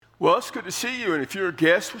Well, it's good to see you, and if you're a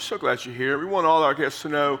guest, we're so glad you're here. We want all our guests to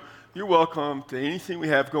know you're welcome to anything we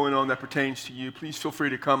have going on that pertains to you. Please feel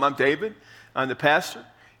free to come. I'm David. I'm the pastor,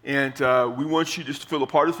 and we want you just to feel a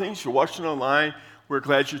part of things. If you're watching online, we're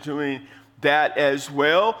glad you're doing that as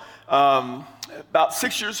well. About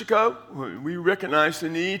 6 years ago, we recognized the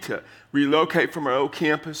need to relocate from our old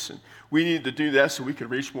campus, and we needed to do that so we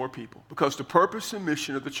could reach more people, because the purpose and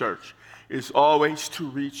mission of the church is always to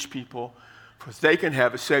reach people because they can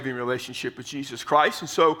have a saving relationship with Jesus Christ. And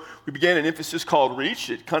so we began an emphasis called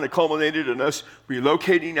Reach. It kind of culminated in us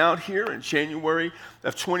relocating out here in January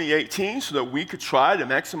of 2018 so that we could try to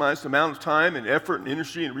maximize the amount of time and effort and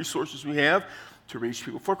energy and resources we have to reach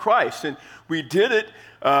people for Christ. And we did it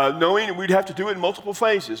knowing we'd have to do it in multiple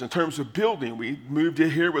phases. In terms of building, we moved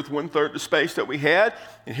in here with 1/3 the space that we had,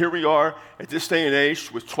 and here we are at this day and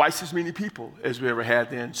age with twice as many people as we ever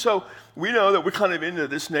had then. So we know that we're kind of into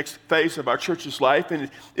this next phase of our church's life,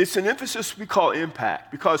 and it's an emphasis we call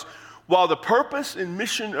impact, because while the purpose and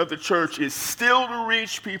mission of the church is still to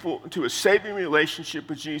reach people into a saving relationship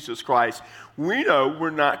with Jesus Christ, we know we're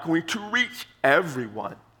not going to reach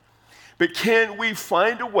everyone. But can we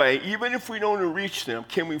find a way, even if we don't reach them,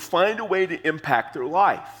 can we find a way to impact their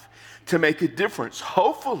life, to make a difference,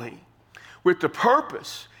 hopefully, with the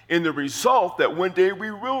purpose and the result that one day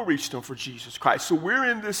we will reach them for Jesus Christ? So we're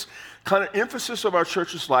in this kind of emphasis of our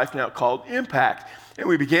church's life now called Impact. And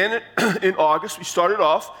we began it in August. We started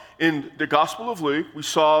off in the Gospel of Luke. We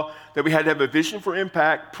saw that we had to have a vision for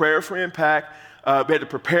impact, prayer for impact. We had to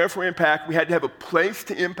prepare for impact. We had to have a place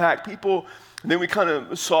to impact people. And then we kind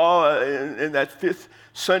of saw in that fifth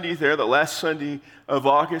Sunday there, the last Sunday of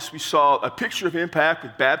August, we saw a picture of impact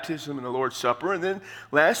with baptism and the Lord's Supper. And then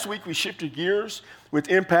last week we shifted gears with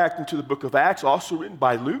impact into the book of Acts, also written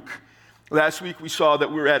by Luke. Last week we saw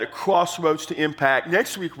that we're at a crossroads to impact.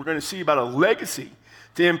 Next week we're going to see about a legacy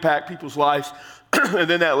to impact people's lives. And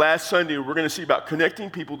then that last Sunday we're going to see about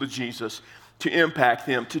connecting people to Jesus to impact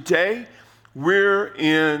them. Today we're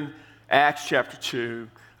in Acts chapter 2.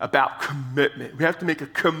 About commitment. We have to make a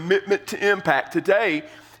commitment to impact. Today,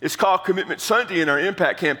 it's called Commitment Sunday in our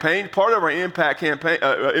impact campaign. Part of our impact campaign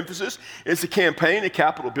emphasis is a campaign, a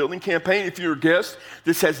Capitol building campaign. If you're a guest,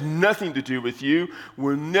 this has nothing to do with you.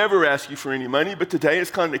 We'll never ask you for any money, but today is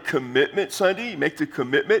kind of Commitment Sunday. You make the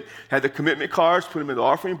commitment, have the commitment cards, put them in the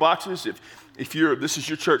offering boxes. If this is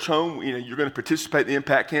your church home, you're going to participate in the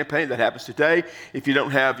impact campaign. That happens today. If you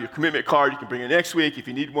don't have your commitment card, you can bring it next week. If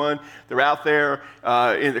you need one, they're out there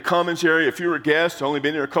in the Commons area. If you're a guest, only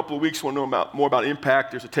been there a couple of weeks, want to know more about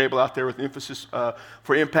impact, there's a table out there with emphasis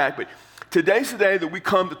for impact. But today's the day that we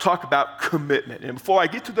come to talk about commitment. And before I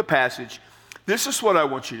get to the passage, this is what I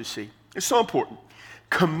want you to see. It's so important.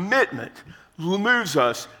 Commitment moves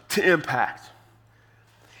us to impact.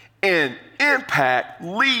 And impact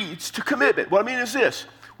leads to commitment. What I mean is this.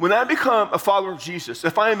 When I become a follower of Jesus,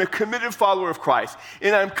 if I am a committed follower of Christ,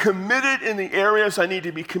 and I'm committed in the areas I need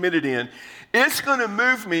to be committed in, it's going to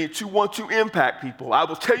move me to want to impact people. I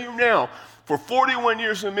will tell you now, for 41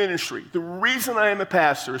 years in ministry, the reason I am a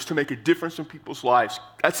pastor is to make a difference in people's lives.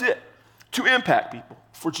 That's it. To impact people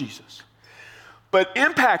for Jesus. But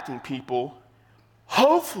impacting people,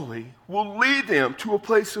 hopefully, will lead them to a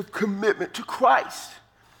place of commitment to Christ.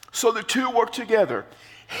 So the two work together,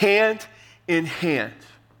 hand in hand.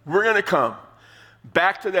 We're going to come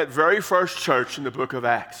back to that very first church in the book of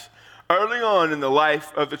Acts. Early on in the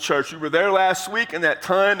life of the church, we were there last week in that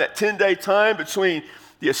time, that 10-day time between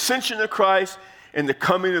the ascension of Christ and the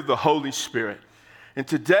coming of the Holy Spirit. And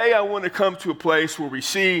today I want to come to a place where we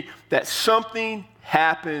see that something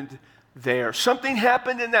happened there. Something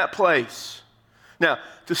happened in that place. Now,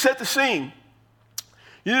 to set the scene,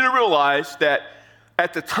 you need to realize that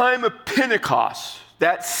at the time of Pentecost,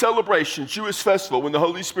 that celebration, Jewish festival, when the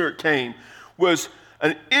Holy Spirit came, was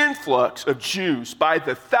an influx of Jews by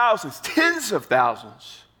the thousands, tens of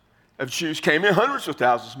thousands of Jews came in, hundreds of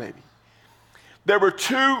thousands maybe. There were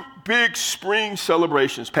two big spring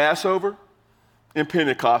celebrations, Passover and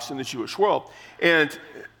Pentecost in the Jewish world. And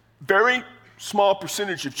very small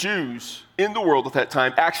percentage of Jews in the world at that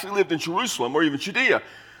time actually lived in Jerusalem or even Judea.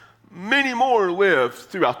 Many more lived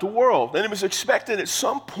throughout the world. And it was expected at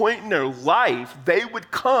some point in their life, they would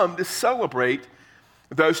come to celebrate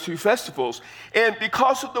those two festivals. And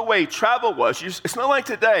because of the way travel was, it's not like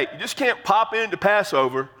today. You just can't pop into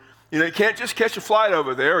Passover. You can't just catch a flight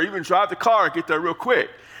over there or even drive the car and get there real quick.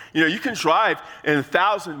 You can drive in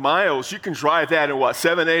 1,000 miles. You can drive that in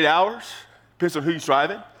 7, 8 hours? Depends on who's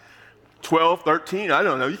driving. 12, 13, I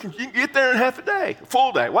don't know. You can get there in half a day, a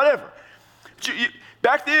full day, whatever.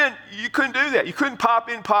 Back then, you couldn't do that. You couldn't pop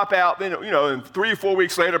in, pop out, then, and 3 or 4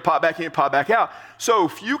 weeks later, pop back in, pop back out. So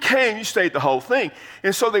if you came, you stayed the whole thing.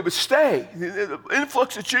 And so they would stay. The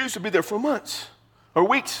influx of Jews would be there for months or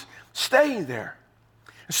weeks, staying there.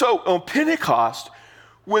 So on Pentecost,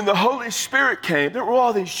 when the Holy Spirit came, there were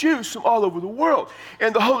all these Jews from all over the world.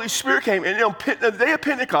 And the Holy Spirit came. And on the day of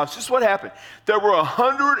Pentecost, this is what happened. There were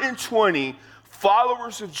 120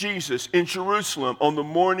 followers of Jesus in Jerusalem on the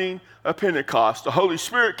morning of Pentecost. The Holy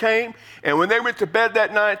Spirit came, and when they went to bed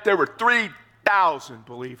that night, there were 3,000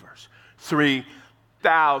 believers.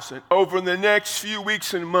 3,000. Over the next few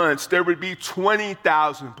weeks and months, there would be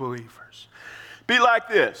 20,000 believers. Be like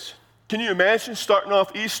this. Can you imagine starting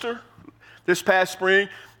off Easter this past spring,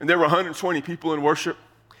 and there were 120 people in worship,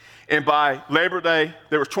 and by Labor Day,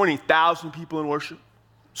 there were 20,000 people in worship?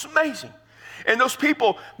 It's amazing. And those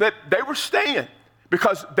people, that they were staying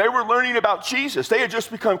because they were learning about Jesus. They had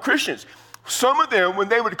just become Christians. Some of them, when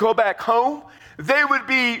they would go back home, they would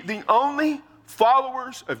be the only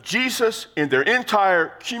followers of Jesus in their entire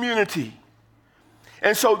community.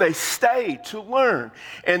 And so they stayed to learn,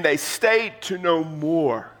 and they stayed to know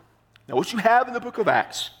more. Now, what you have in the book of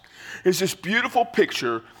Acts is this beautiful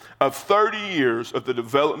picture of 30 years of the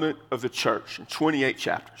development of the church in 28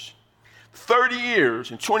 chapters. 30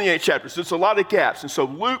 years and 28 chapters. There's a lot of gaps. And so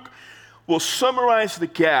Luke will summarize the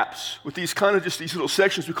gaps with these kind of just these little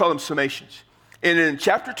sections. We call them summations. And in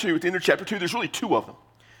chapter 2, at the end of chapter 2, there's really 2 of them.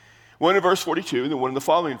 One in verse 42 and then one in the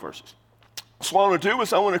following verses. So what I want to do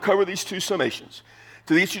is I want to cover these 2 summations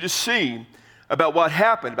to get you to see about what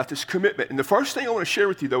happened, about this commitment. And the first thing I want to share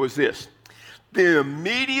with you, though, is this. The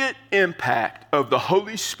immediate impact of the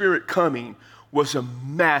Holy Spirit coming was a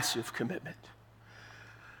massive commitment.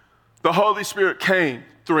 The Holy Spirit came,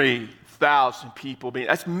 3,000 people being,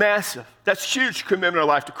 that's massive. That's huge commitment of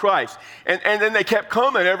life to Christ. And then they kept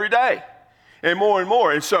coming every day and more and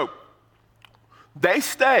more. And so they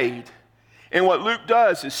stayed. And what Luke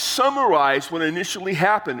does is summarize what initially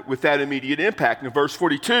happened with that immediate impact. In verse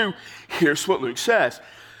 42, here's what Luke says.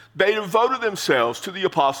 They devoted themselves to the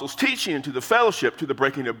apostles' teaching and to the fellowship, to the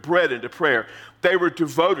breaking of bread and to prayer. They were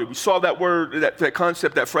devoted. We saw that word, that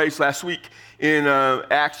concept, that phrase last week in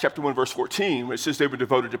Acts chapter 1, verse 14, where it says they were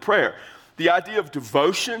devoted to prayer. The idea of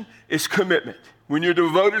devotion is commitment. When you're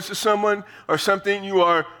devoted to someone or something, you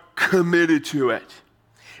are committed to it.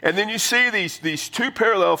 And then you see these 2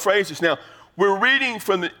 parallel phrases. Now, we're reading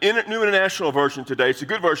from the New International Version today. It's a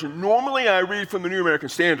good version. Normally, I read from the New American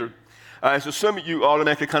Standard. So some of you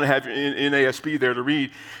automatically kind of have your NASB there to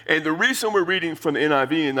read. And the reason we're reading from the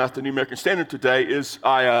NIV and not the New American Standard today is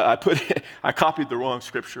I copied the wrong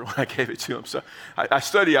scripture when I gave it to him. So I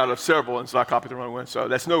study out of several, and so I copied the wrong one. So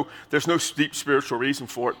there's no deep spiritual reason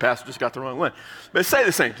for it. Pastor just got the wrong one. But it say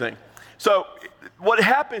the same thing. So what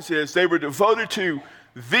happens is they were devoted to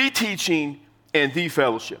the teaching and the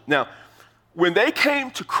fellowship. Now, when they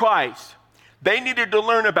came to Christ, they needed to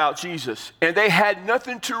learn about Jesus, and they had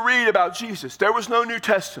nothing to read about Jesus. There was no New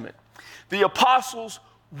Testament. The apostles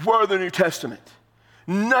were the New Testament.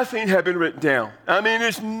 Nothing had been written down. I mean,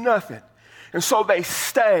 there's nothing. And so they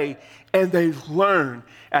stay and they learn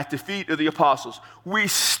at the feet of the apostles. We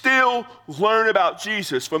still learn about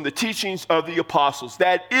Jesus from the teachings of the apostles.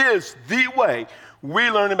 That is the way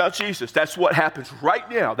we learn about Jesus. That's what happens right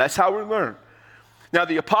now. That's how we learn. Now,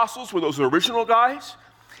 the apostles were those original guys.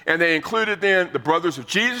 And they included then the brothers of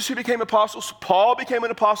Jesus who became apostles. Paul became an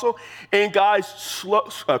apostle. And guys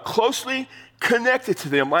closely connected to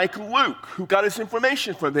them, like Luke, who got his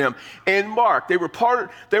information from them, and Mark. They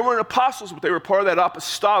weren't apostles, but they were part of that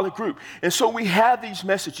apostolic group. And so we have these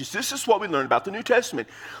messages. This is what we learn about the New Testament.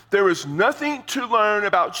 There is nothing to learn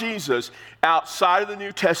about Jesus outside of the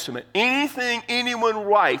New Testament. Anything anyone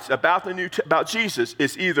writes about about Jesus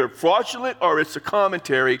is either fraudulent or it's a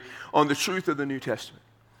commentary on the truth of the New Testament.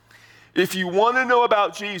 If you want to know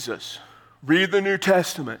about Jesus, read the New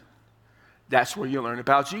Testament. That's where you learn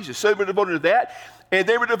about Jesus. So they were devoted to that, and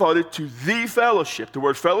they were devoted to the fellowship. The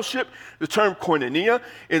word fellowship, the term koinonia,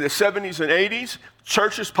 in the 70s and 80s,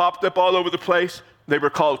 churches popped up all over the place. They were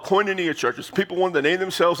called koinonia churches. People wanted to name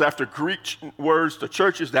themselves after Greek words. The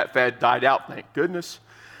churches, that fad died out, thank goodness.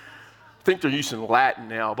 I think they're using Latin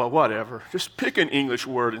now, but whatever. Just pick an English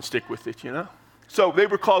word and stick with it, you know? So they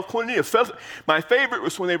were called koinonia fellowship. My favorite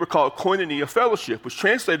was when they were called koinonia fellowship, which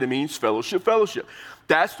translated means fellowship.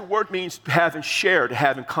 That's the word means having shared,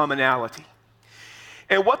 having commonality.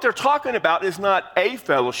 And what they're talking about is not a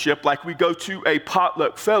fellowship like we go to a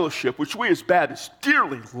potluck fellowship, which we as Baptists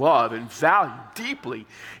dearly love and value deeply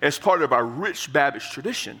as part of our rich Baptist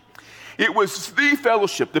tradition. It was the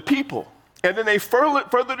fellowship, the people. And then they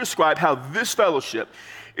further describe how this fellowship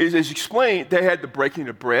is, as explained, they had the breaking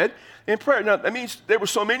of bread and prayer. Now, that means there were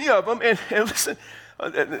so many of them, and listen,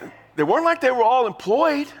 they weren't like they were all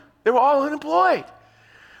employed. They were all unemployed.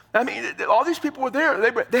 I mean, all these people were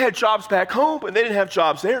there. They had jobs back home, but they didn't have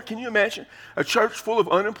jobs there. Can you imagine a church full of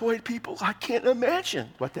unemployed people? I can't imagine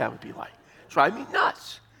what that would be like. Drive me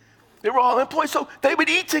nuts. They were all employed, so they would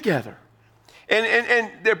eat together.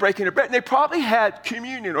 And they're breaking their bread. And they probably had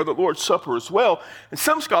communion or the Lord's Supper as well. And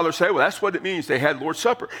some scholars say, well, that's what it means. They had Lord's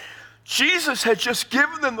Supper. Jesus had just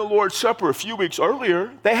given them the Lord's Supper a few weeks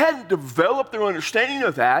earlier. They hadn't developed their understanding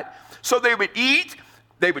of that. So they would eat,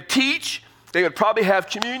 they would teach, they would probably have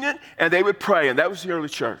communion, and they would pray. And that was the early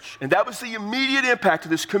church. And that was the immediate impact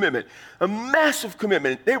of this commitment, a massive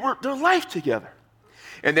commitment. They were their life together.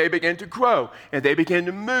 And they began to grow, and they began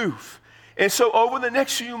to move. And so over the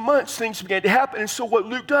next few months, things began to happen. And so what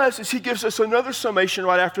Luke does is he gives us another summation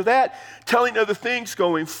right after that, telling other things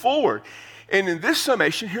going forward. And in this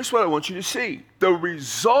summation, here's what I want you to see. The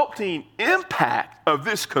resulting impact of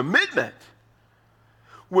this commitment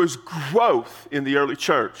was growth in the early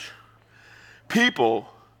church. People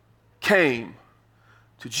came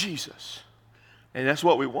to Jesus. And that's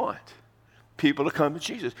what we want, people to come to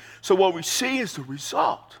Jesus. So what we see is the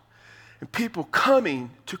result, and people coming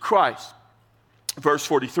to Christ. Verse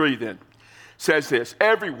 43 then says this: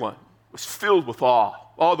 everyone was filled with awe,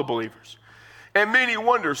 all the believers. And many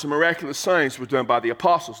wonders and miraculous signs were done by the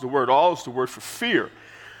apostles. The word "awe" is the word for fear.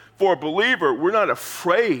 For a believer, we're not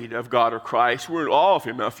afraid of God or Christ. We're in awe of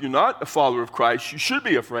him. Now, if you're not a follower of Christ, you should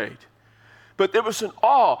be afraid. But there was an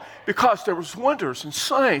awe because there was wonders and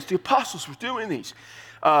signs. The apostles were doing these.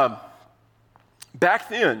 Back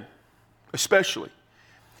then, especially,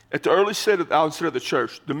 at the early outset of the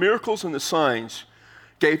church, the miracles and the signs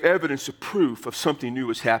gave evidence of proof of something new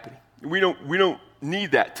was happening. We don't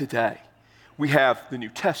need that today. We have the New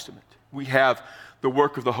Testament. We have the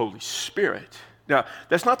work of the Holy Spirit. Now,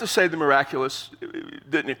 that's not to say the miraculous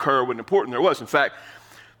didn't occur when important there was. In fact,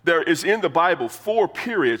 there is in the Bible 4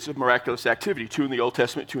 periods of miraculous activity, 2 in the Old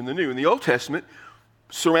Testament, 2 in the New. In the Old Testament,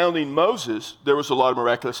 surrounding Moses, there was a lot of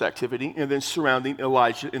miraculous activity, and then surrounding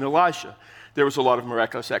Elijah and Elisha, there was a lot of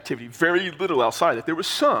miraculous activity. Very little outside that. There was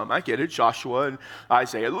some, I get it, Joshua and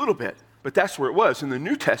Isaiah, a little bit, but that's where it was. In the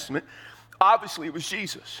New Testament, obviously it was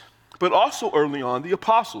Jesus, but also early on, the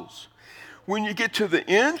apostles. When you get to the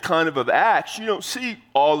end kind of Acts, you don't see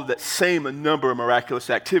all of that same number of miraculous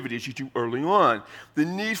activities you do early on. The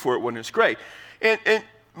need for it wasn't as great. And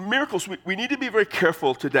miracles, we need to be very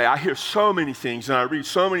careful today. I hear so many things, and I read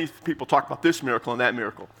so many people talk about this miracle and that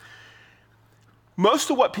miracle. Most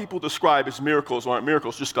of what people describe as miracles aren't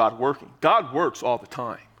miracles, just God working. God works all the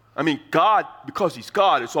time. I mean, God, because he's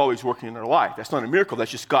God, is always working in their life. That's not a miracle.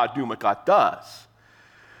 That's just God doing what God does.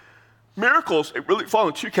 Miracles, it really fall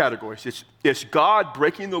in 2 categories. It's God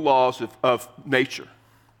breaking the laws of nature,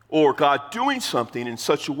 or God doing something in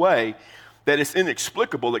such a way that it's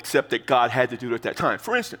inexplicable except that God had to do it at that time.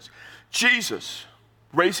 For instance, Jesus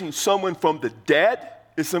raising someone from the dead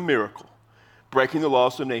is a miracle, breaking the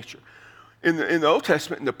laws of nature. In the Old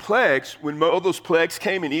Testament, in the plagues, when all those plagues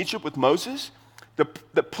came in Egypt with Moses,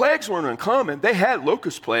 the plagues weren't uncommon. They had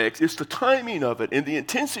locust plagues. It's the timing of it and the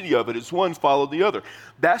intensity of it as one followed the other.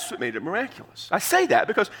 That's what made it miraculous. I say that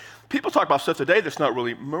because people talk about stuff today that's not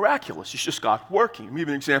really miraculous. It's just God working. Let me give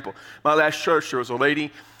you an example. My last church, there was a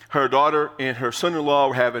lady, her daughter and her son-in-law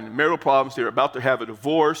were having marital problems. They were about to have a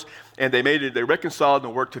divorce, and they reconciled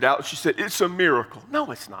and worked it out. And she said, it's a miracle.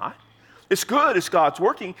 No, it's not. It's good. It's God's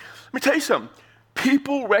working. Let me tell you something.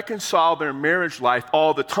 People reconcile their marriage life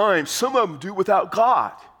all the time. Some of them do without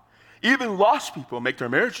God. Even lost people make their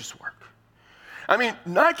marriages work. I mean,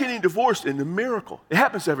 not getting divorced is a miracle. It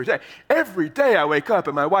happens every day. Every day I wake up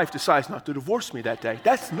and my wife decides not to divorce me that day.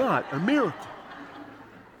 That's not a miracle.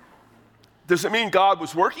 Does it mean God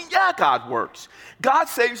was working? Yeah, God works. God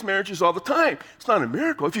saves marriages all the time. It's not a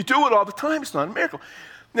miracle. If you do it all the time, it's not a miracle.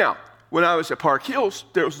 Now, when I was at Park Hills,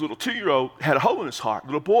 there was a little 2-year-old, had a hole in his heart,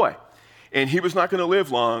 little boy. And he was not going to live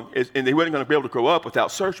long, and they weren't going to be able to grow up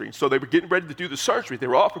without surgery. So they were getting ready to do the surgery. They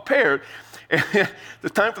were all prepared. And the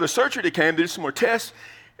time for the surgery came, they did some more tests,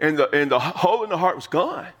 and the hole in the heart was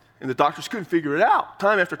gone. And the doctors couldn't figure it out.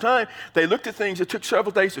 Time after time, they looked at things. It took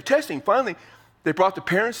several days of testing. Finally, they brought the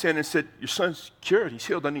parents in and said, your son's cured. He's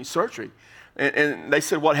healed. Doesn't need surgery. And they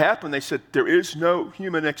said, what happened? They said, there is no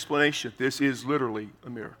human explanation. This is literally a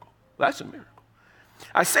miracle. That's a miracle.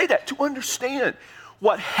 I say that to understand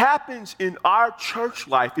what happens in our church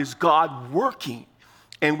life is God working,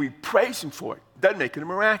 and we praise him for it. Doesn't make it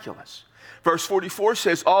miraculous. Verse 44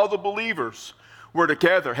 says, all the believers were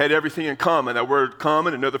together, had everything in common. That word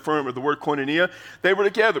common, another form of the word koinonia, they were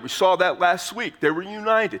together. We saw that last week. They were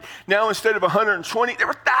united. Now, instead of 120, there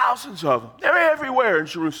were thousands of them. They were everywhere in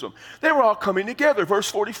Jerusalem. They were all coming together.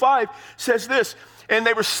 Verse 45 says this, and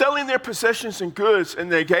they were selling their possessions and goods,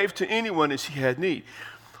 and they gave to anyone as he had need.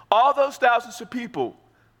 All those thousands of people,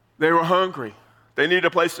 they were hungry. They needed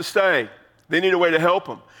a place to stay. They needed a way to help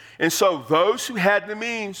them. And so those who had the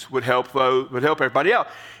means would help everybody out.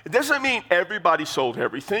 It doesn't mean everybody sold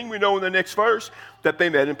everything. We know in the next verse that they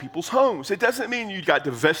met in people's homes. It doesn't mean you got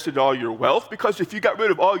divested all your wealth, because if you got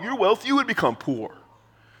rid of all your wealth, you would become poor.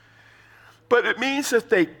 But it means that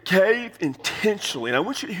they gave intentionally. And I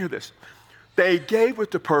want you to hear this. They gave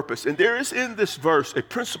with the purpose. And there is in this verse a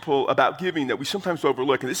principle about giving that we sometimes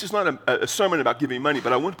overlook. And this is not a sermon about giving money,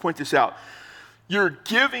 but I want to point this out. Your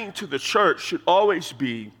giving to the church should always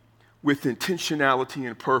be with intentionality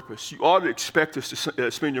and purpose. You ought to expect us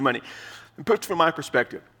to spend your money. And put it from my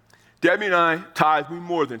perspective, Debbie and I tithe, we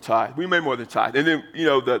more than tithe. We made more than tithe. And then,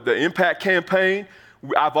 the Impact campaign,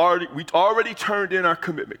 we already turned in our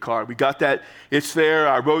commitment card. We got that. It's there.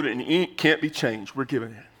 I wrote it in ink. Can't be changed. We're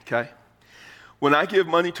giving it, okay? When I give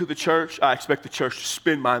money to the church, I expect the church to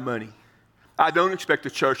spend my money. I don't expect the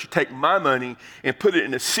church to take my money and put it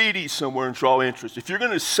in a CD somewhere and draw interest. If you're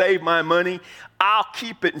going to save my money, I'll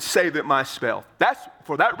keep it and save it myself.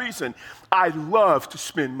 For that reason, I love to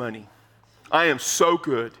spend money. I am so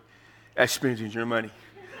good at spending your money.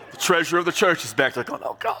 The treasurer of the church is back there going,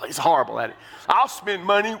 oh, God, he's horrible at it. I'll spend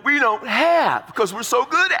money we don't have because we're so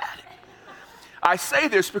good at it. I say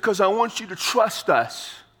this because I want you to trust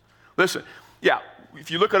us. Listen, if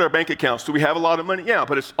you look at our bank accounts, do we have a lot of money? Yeah,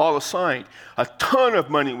 but it's all assigned. A ton of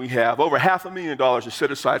money we have, over $500,000 is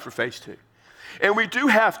set aside for phase 2. And we do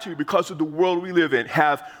have to, because of the world we live in,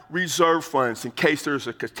 have reserve funds in case there's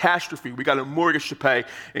a catastrophe. We got a mortgage to pay,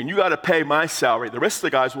 and you got to pay my salary. The rest of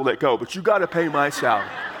the guys will let go, but you got to pay my salary.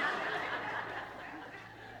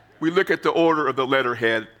 We look at the order of the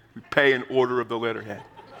letterhead. We pay in order of the letterhead.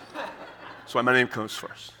 That's why my name comes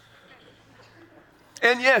first.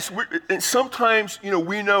 And yes, and sometimes,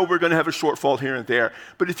 we know we're going to have a shortfall here and there.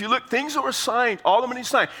 But if you look, things are assigned, all the money is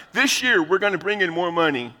assigned. This year, we're going to bring in more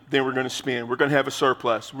money than we're going to spend. We're going to have a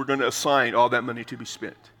surplus. We're going to assign all that money to be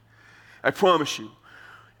spent. I promise you,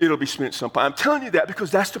 it'll be spent sometime. I'm telling you that because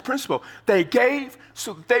that's the principle. They gave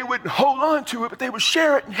so that they wouldn't hold on to it, but they would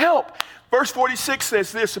share it and help. Verse 46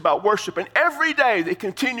 says this about worship. And every day they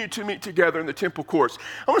continued to meet together in the temple courts.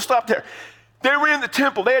 I want to stop there. They were in the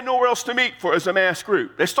temple. They had nowhere else to meet for as a mass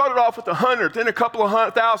group. They started off with 100, then a couple of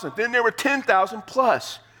 100,000. Then there were 10,000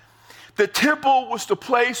 plus. The temple was the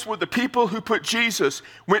place where the people who put Jesus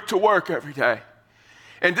went to work every day.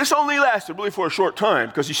 And this only lasted really for a short time,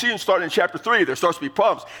 because you see, starting in chapter 3, there starts to be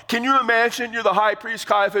problems. Can you imagine you're the high priest,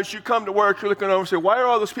 Caiaphas, you come to work, you're looking over and say, why are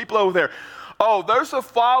all those people over there? Oh, there's the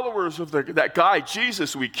followers of that guy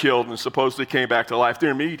Jesus we killed and supposedly came back to life.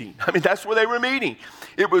 They're meeting. I mean, that's where they were meeting.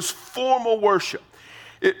 It was formal worship.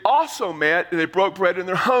 It also meant they broke bread in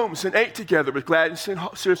their homes and ate together with glad and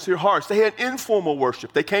sincere hearts. They had informal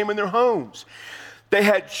worship. They came in their homes. They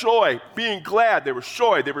had joy, being glad. There was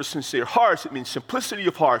joy. There were sincere hearts. It means simplicity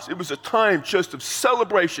of hearts. It was a time just of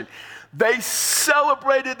celebration. They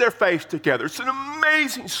celebrated their faith together. It's an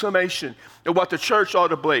amazing summation of what the church ought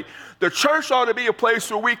to be. The church ought to be a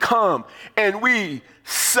place where we come and we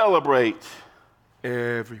celebrate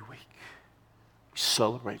every week. We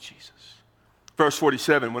celebrate Jesus. Verse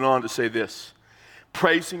 47 went on to say this,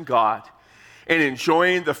 praising God and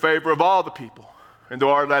enjoying the favor of all the people and the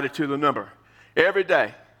latitude of the number. Every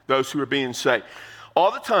day, those who are being saved.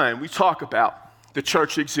 All the time we talk about the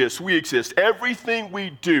church exists. We exist. Everything we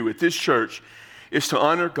do at this church is to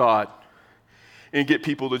honor God and get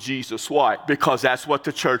people to Jesus. Why? Because that's what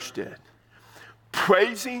the church did.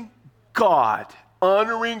 Praising God,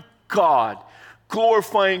 honoring God,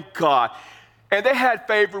 glorifying God. And they had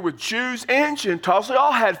favor with Jews and Gentiles. They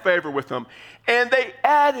all had favor with them. And they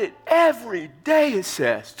added every day, it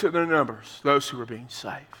says, to their numbers, those who were being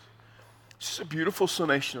saved. This is a beautiful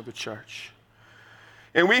summation of the church.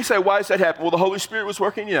 And we say, why does that happen? Well, the Holy Spirit was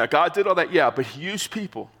working. Yeah, God did all that. Yeah, but he used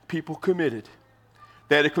people. People committed.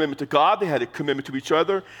 They had a commitment to God. They had a commitment to each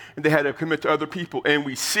other. And they had a commitment to other people. And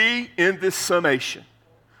we see in this summation,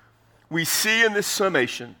 the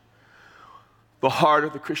heart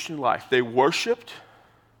of the Christian life. They worshiped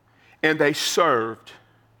and they served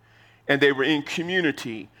and they were in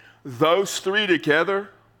community. Those three together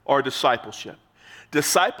are discipleship.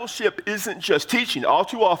 Discipleship isn't just teaching. All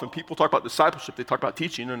too often, people talk about discipleship. They talk about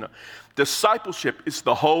teaching. No. Discipleship is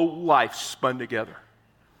the whole life spun together.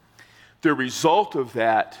 The result of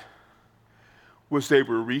that was they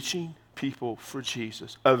were reaching people for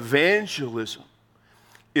Jesus. Evangelism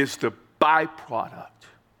is the byproduct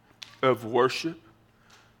of worship,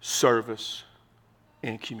 service,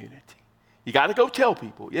 and community. You got to go tell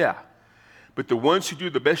people, yeah. But the ones who do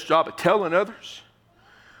the best job of telling others,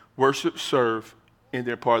 worship, serve, and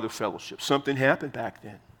they're part of the fellowship. Something happened back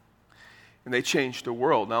then, and they changed the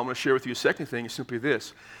world. Now I'm going to share with you a second thing. It's simply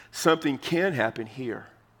this. Something can happen here.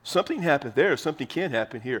 Something happened there. Something can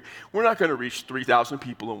happen here. We're not going to reach 3,000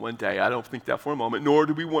 people in one day. I don't think that for a moment, nor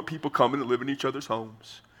do we want people coming to live in each other's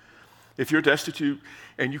homes. If you're destitute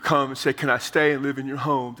and you come and say, can I stay and live in your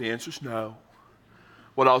home? The answer is no.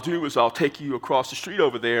 What I'll do is I'll take you across the street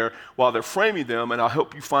over there while they're framing them, and I'll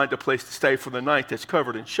help you find a place to stay for the night that's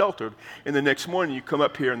covered and sheltered. And the next morning you come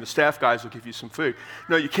up here and the staff guys will give you some food.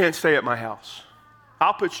 No, you can't stay at my house.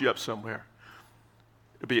 I'll put you up somewhere.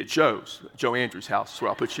 It'll be at Joe Andrews' house is where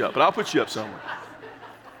I'll put you up, but I'll put you up somewhere.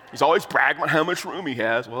 He's always bragging about how much room he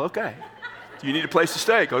has. Well, okay. Do you need a place to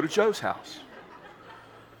stay? Go to Joe's house.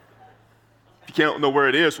 If you can't know where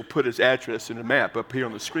it is, we'll put his address in the map up here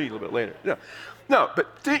on the screen a little bit later. No, but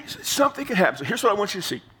something can happen. So here's what I want you to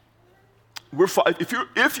see.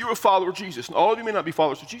 If you're a follower of Jesus, and all of you may not be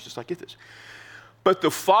followers of Jesus, I get this, but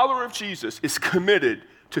the follower of Jesus is committed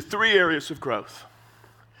to 3 areas of growth.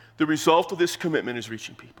 The result of this commitment is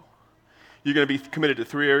reaching people. You're going to be committed to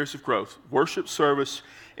 3 areas of growth: worship, service,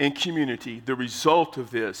 and community. The result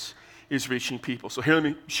of this is reaching people. So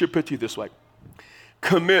here, should put it to you this way.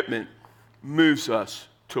 Commitment moves us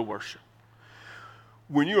to worship.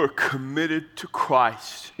 When you are committed to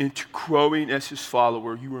Christ and to growing as his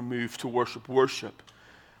follower, you are moved to worship. Worship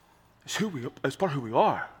is part of who we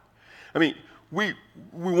are. I mean, we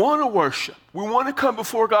want to worship. We want to come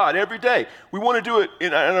before God every day. We want to do it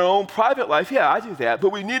in our own private life. Yeah, I do that.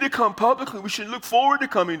 But we need to come publicly. We should look forward to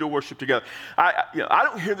coming to worship together. I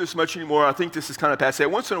don't hear this much anymore. I think this is kind of passé.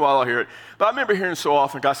 Once in a while I'll hear it. But I remember hearing so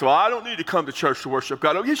often, God said, well, I don't need to come to church to worship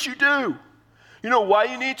God. Oh, yes, you do. You know why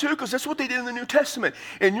you need to? Because that's what they did in the New Testament.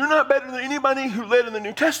 And you're not better than anybody who led in the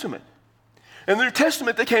New Testament. In the New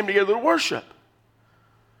Testament, they came together to worship.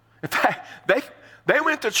 In fact, they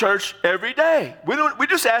went to church every day. We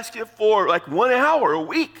just ask you for like 1 hour a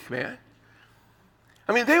week, man.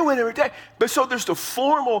 I mean, they went every day. But so there's the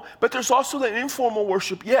formal, but there's also that informal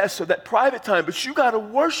worship, yes, so that private time. But you got to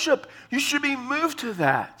worship. You should be moved to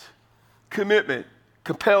that. Commitment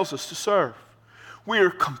compels us to serve. We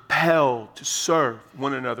are compelled to serve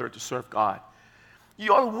one another, to serve God.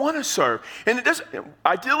 You ought to want to serve. And it doesn't,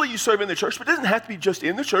 ideally you serve in the church, but it doesn't have to be just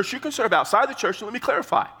in the church. You can serve outside the church. And let me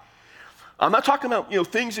clarify. I'm not talking about,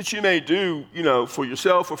 things that you may do, for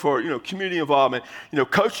yourself or for, community involvement.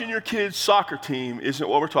 Coaching your kids' soccer team isn't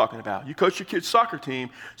what we're talking about. You coach your kids' soccer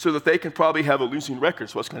team so that they can probably have a losing record.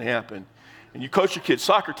 That's what's going to happen. And you coach your kids'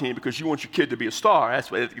 soccer team because you want your kid to be a star.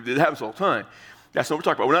 That's what it happens all the time. That's what we're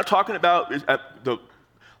talking about. We're not talking about the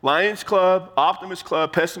Lions Club, Optimist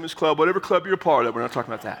Club, Pessimist Club, whatever club you're a part of. We're not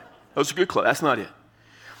talking about that. Those are good clubs. That's not it.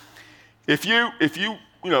 If you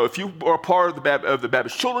are a part of the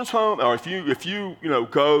Baptist Children's Home, or if you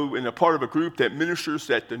go and a part of a group that ministers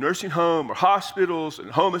at the nursing home or hospitals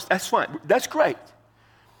and homeless, that's fine. That's great.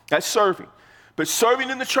 That's serving. But serving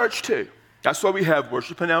in the church too. That's why we have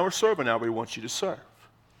worship an hour, serve an hour. We want you to serve.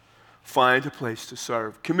 Find a place to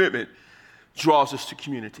serve. Commitment draws us to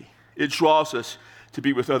community. It draws us to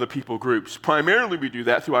be with other people groups. Primarily we do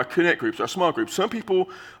that through our connect groups, our small groups. Some people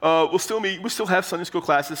will still meet. We still have Sunday school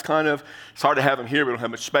classes, it's hard to have them here. We don't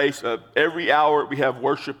have much space. Every hour we have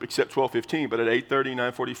worship except 12:15, but at 8:30,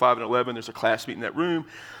 9:45, and 11, there's a class meet in that room.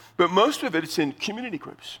 But most of it's in community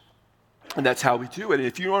groups. And that's how we do it. And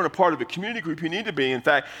if you aren't a part of a community group, you need to be. In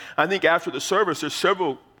fact, I think after the service, there's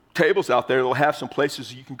several tables out there that will have some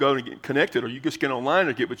places you can go and get connected, or you just get online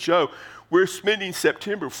or get with Joe. We're spending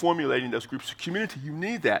September formulating those groups of community. You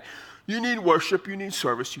need that. You need worship, you need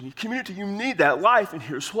service, you need community. You need that life, and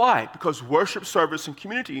here's why. Because worship, service, and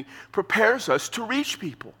community prepares us to reach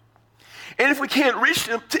people. And if we can't reach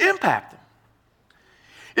them, to impact them.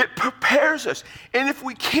 It prepares us. And if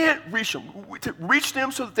we can't reach them, to reach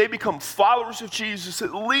them so that they become followers of Jesus,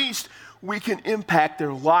 at least we can impact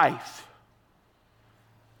their life.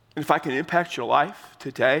 And if I can impact your life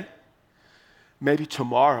today, maybe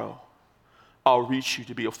tomorrow I'll reach you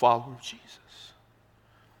to be a follower of Jesus.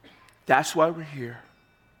 That's why we're here.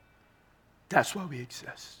 That's why we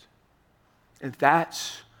exist. And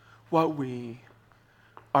that's what we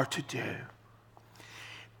are to do.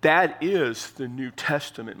 That is the New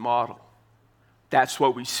Testament model. That's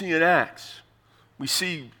what we see in Acts. We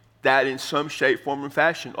see that in some shape, form, and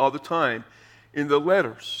fashion all the time in the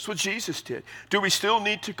letters. That's what Jesus did. Do we still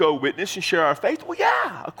need to go witness and share our faith? Well,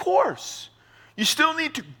 yeah, of course. You still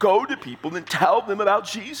need to go to people and tell them about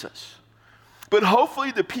Jesus. But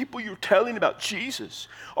hopefully the people you're telling about Jesus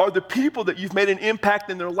are the people that you've made an impact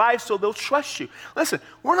in their life so they'll trust you. Listen,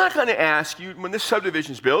 we're not going to ask you when this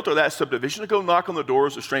subdivision's built or that subdivision to go knock on the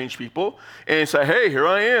doors of strange people and say, hey, here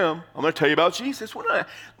I am. I'm going to tell you about Jesus. We're not,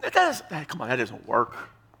 come on, that doesn't work.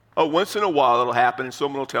 Oh, once in a while it'll happen and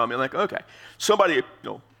someone will tell me, like, okay, somebody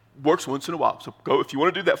works once in a while. So go, if you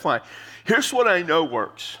want to do that, fine. Here's what I know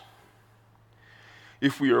works.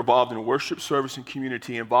 If we are involved in worship, service, and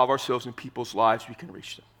community, involve ourselves in people's lives, we can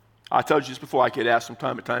reach them. I told you this before, I get asked from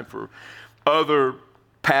time to time for other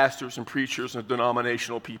pastors and preachers and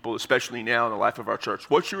denominational people, especially now in the life of our church.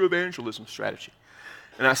 What's your evangelism strategy?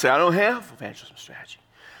 And I say, I don't have evangelism strategy.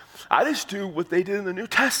 I just do what they did in the New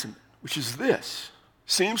Testament, which is this.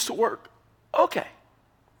 Seems to work. Okay.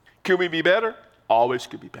 Can we be better? Always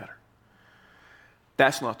could be better.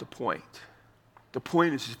 That's not the point. The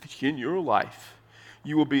point is if in your life,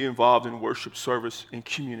 you will be involved in worship, service, and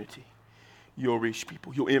community. You'll reach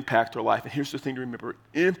people. You'll impact their life. And here's the thing to remember.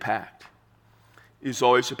 Impact is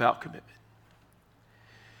always about commitment.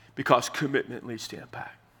 Because commitment leads to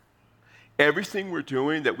impact. Everything we're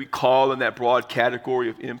doing that we call in that broad category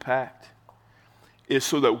of impact is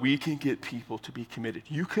so that we can get people to be committed.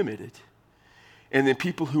 You committed. And then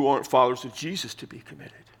people who aren't followers of Jesus to be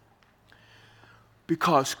committed.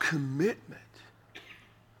 Because commitment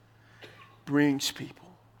brings people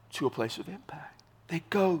to a place of impact. They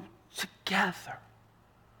go together.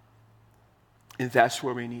 And that's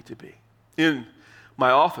where we need to be. In my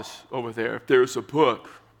office over there, there's a book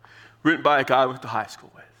written by a guy I went to high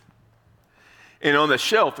school with. And on the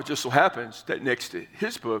shelf, it just so happens that next to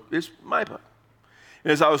his book is my book.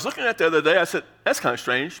 And as I was looking at it the other day, I said, that's kind of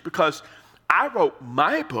strange because I wrote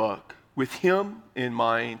my book with him in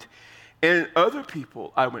mind and other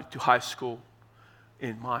people I went to high school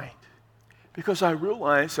in mind. Because I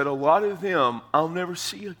realized that a lot of them I'll never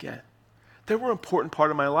see again. They were an important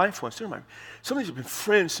part of my life once. Some of these have been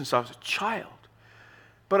friends since I was a child.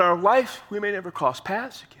 But our life, we may never cross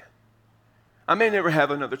paths again. I may never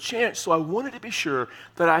have another chance, so I wanted to be sure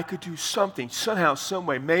that I could do something, somehow, some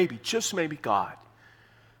way, maybe, just maybe God,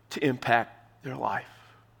 to impact their life.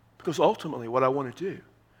 Because ultimately, what I want to do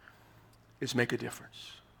is make a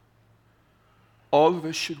difference. All of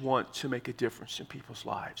us should want to make a difference in people's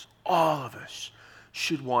lives. All of us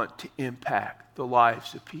should want to impact the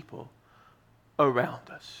lives of people around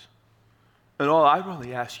us. And all I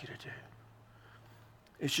really ask you to do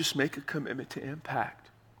is just make a commitment to impact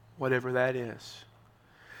whatever that is.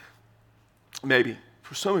 Maybe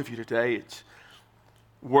for some of you today, it's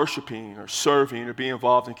worshiping or serving or being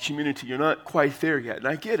involved in community. You're not quite there yet. And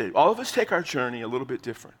I get it. All of us take our journey a little bit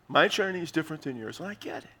different. My journey is different than yours, and I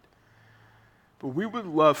get it. But we would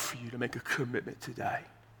love for you to make a commitment today.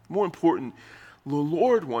 More important, the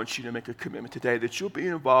Lord wants you to make a commitment today that you'll be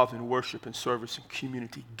involved in worship and service and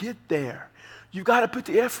community. Get there. You've got to put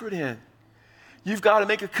the effort in. You've got to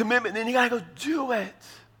make a commitment, and then you got to go do it.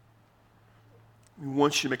 We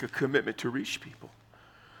want you to make a commitment to reach people,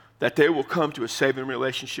 that they will come to a saving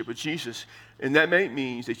relationship with Jesus. And that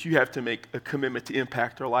means that you have to make a commitment to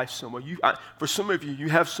impact their life somewhere. For some of you, you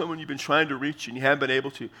have someone you've been trying to reach and you haven't been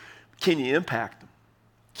able to. Can you impact them?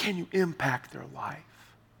 Can you impact their life?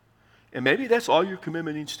 And maybe that's all your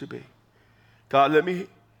commitment needs to be. God, let me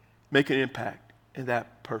make an impact in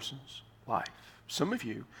that person's life. Some of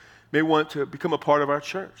you may want to become a part of our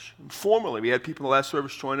church. Formally, we had people in the last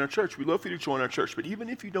service join our church. We'd love for you to join our church. But even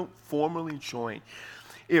if you don't formally join,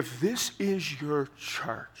 if this is your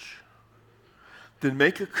church, then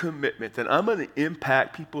make a commitment that I'm going to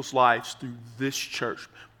impact people's lives through this church.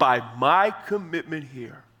 By my commitment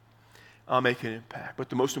here, I'll make an impact. But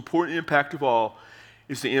the most important impact of all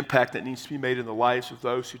is the impact that needs to be made in the lives of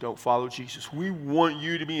those who don't follow Jesus. We want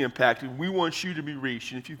you to be impacted. We want you to be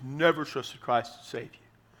reached. And if you've never trusted Christ to save you,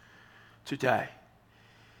 today,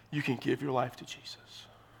 you can give your life to Jesus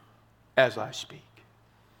as I speak.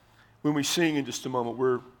 When we sing in just a moment,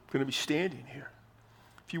 we're going to be standing here.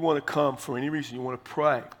 If you want to come for any reason, you want to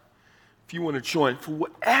pray, if you want to join, for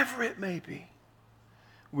whatever it may be,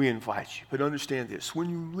 we invite you. But understand this, when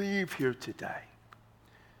you leave here today,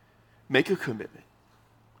 make a commitment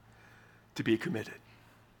to be committed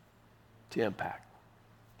to impact.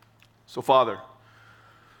 So, Father,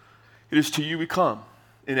 it is to you we come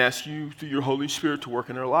and ask you through your Holy Spirit to work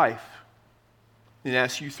in our life and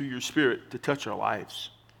ask you through your Spirit to touch our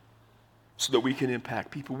lives so that we can impact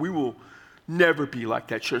people. We will never be like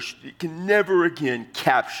that church. It can never again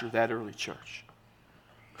capture that early church.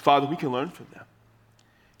 Father, we can learn from them.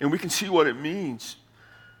 And we can see what it means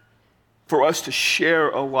for us to share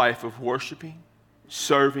a life of worshiping,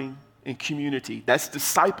 serving, and community. That's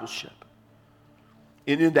discipleship.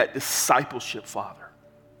 And in that discipleship, Father,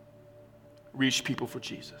 reach people for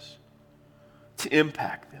Jesus, to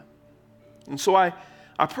impact them. And so I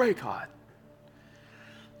pray, God,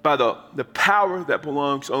 by the power that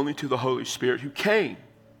belongs only to the Holy Spirit who came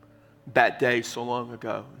that day so long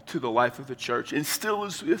ago to the life of the church and still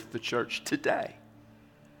is with the church today,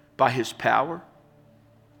 by his power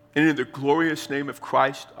and in the glorious name of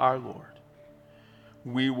Christ our Lord,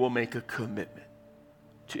 we will make a commitment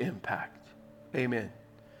to impact. Amen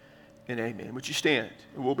and amen. Would you stand?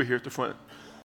 And we'll be here at the front